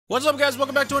What's up, guys?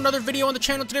 Welcome back to another video on the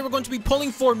channel. Today we're going to be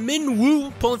pulling for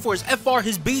Minwu, pulling for his FR,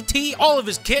 his BT, all of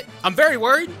his kit. I'm very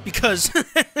worried because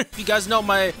if you guys know,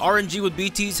 my RNG with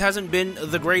BTs hasn't been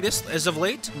the greatest as of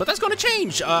late, but that's going to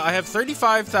change. I have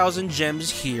 35,000 gems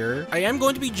here. I am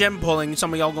going to be gem pulling.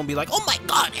 Some of y'all going to be like, oh my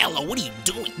god, Ella, what are you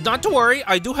doing? Not to worry,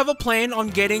 I do have a plan on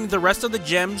getting the rest of the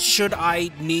gems should I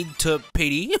need to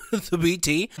pity the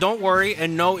BT. Don't worry,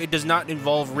 and no, it does not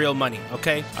involve real money,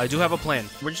 okay? I do have a plan.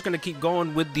 We're just going to keep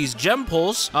going with these gem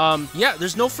pulls. Yeah,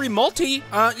 there's no free multi.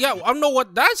 Yeah, I don't know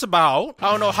what that's about. I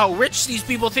don't know how rich these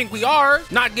people think we are,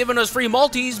 not giving us free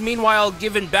multis, meanwhile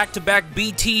giving back-to-back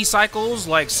BT cycles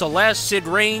like Celeste, Sid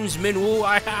Reigns, Minwu.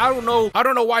 I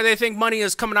don't know why they think money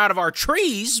is coming out of our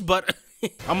trees, but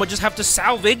I'm gonna just have to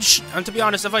salvage. And to be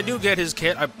honest, if I do get his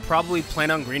kit, I probably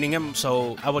plan on greening him,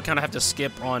 so I would kind of have to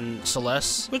skip on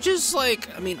Celeste, which is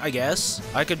like, I mean, I guess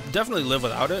I could definitely live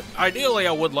without it. Ideally,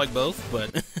 I would like both,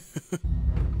 but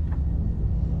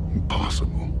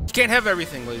Impossible. You can't have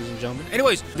everything, ladies and gentlemen.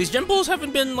 Anyways, these gem pulls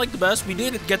haven't been like the best. We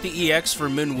did get the EX for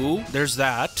Minwu. There's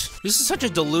that. This is such a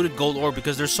diluted gold orb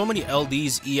because there's so many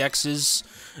LDs, EXs.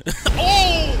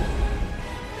 Oh!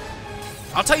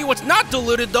 I'll tell you what's not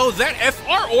diluted though, that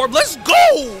FR orb. Let's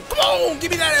go! Come on,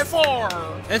 give me that FR!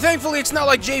 And thankfully it's not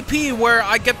like JP where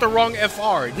I get the wrong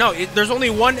FR. No, there's only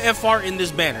one FR in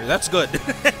this banner. That's good.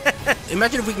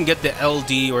 Imagine if we can get the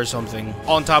LD or something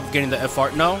on top of getting the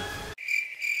FR. No?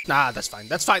 Nah, that's fine.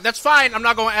 That's fine. That's fine. I'm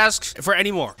not going to ask for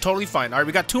any more. Totally fine. All right,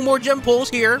 we got 2 more gem pulls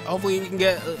here. Hopefully we can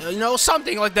get, you know,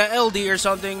 something like the LD or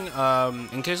something.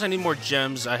 In case I need more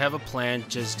gems, I have a plan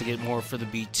just to get more for the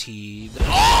BT.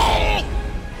 Oh!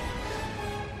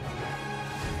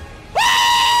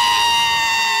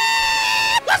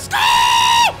 Let's go!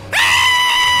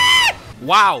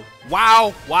 Wow.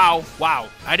 Wow. Wow. Wow.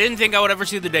 I didn't think I would ever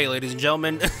see the day, ladies and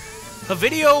gentlemen. A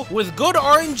video with good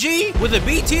RNG with a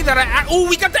BT that oh,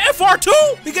 we got the FR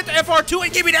too! We get the FR too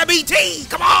and give me that BT!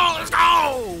 Come on, let's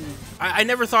go! I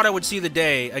never thought I would see the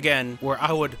day, again, where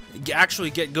I would actually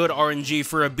get good RNG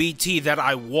for a BT that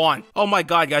I want. Oh my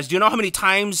god, guys, do you know how many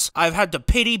times I've had to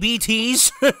pity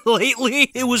BTs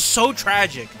lately? It was so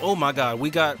tragic. Oh my god,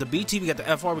 we got the BT, we got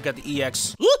the FR, we got the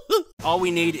EX. All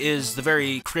we need is the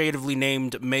very creatively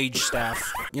named mage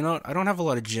staff. You know what? I don't have a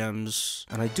lot of gems,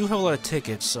 and I do have a lot of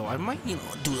tickets, so I might, you know,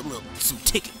 do some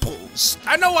ticket pulls.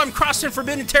 I know I'm crossing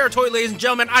forbidden territory, ladies and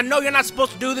gentlemen. I know you're not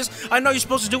supposed to do this. I know you're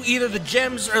supposed to do either the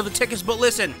gems or the tickets, but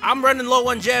listen, I'm running low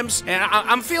on gems, and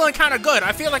I'm feeling kind of good.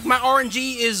 I feel like my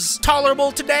RNG is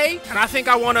tolerable today, and I think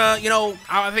I want to, you know,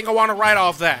 I think I want to write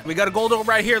off that. We got a gold orb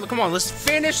right here. Come on, let's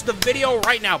finish the video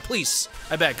right now, please.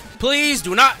 I beg. Please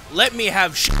do not let me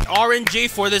have RNG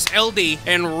for this LD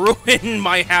and ruin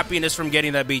my happiness from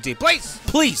getting that BT. Please!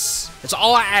 Please! That's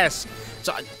all I ask.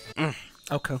 So,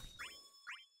 okay.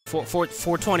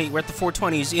 420. We're at the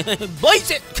 420s.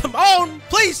 Blaze it! Come on!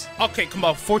 Please! Okay, come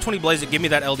on. 420 blaze it. Give me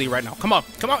that LD right now. Come on.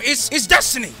 Come on. It's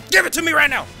destiny! Give it to me right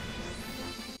now!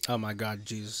 Oh my god,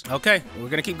 Jesus. Okay, we're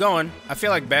gonna keep going. I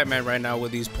feel like Batman right now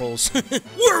with these pulls.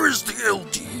 Where is the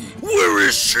LD? Where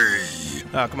is she?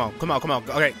 Come on, come on, come on.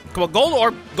 Okay, come on, gold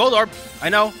orb, gold orb. I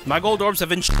know, my gold orbs have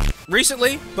been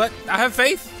recently, but I have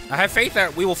faith. I have faith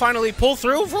that we will finally pull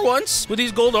through for once with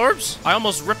these gold orbs. I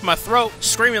almost ripped my throat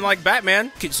screaming like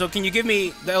Batman. So can you give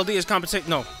me the LD as compensate?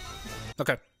 No.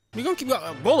 Okay. You're gonna keep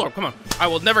gold orb, come on. I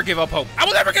will never give up hope. I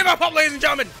will never give up hope, ladies and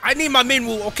gentlemen. I need my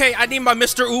Minwu, okay? I need my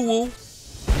Mr. UWU.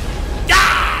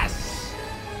 Yes!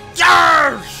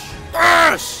 Yes!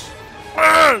 Yes!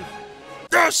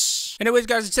 Yes! Anyways,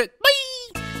 guys, that's it. Bye!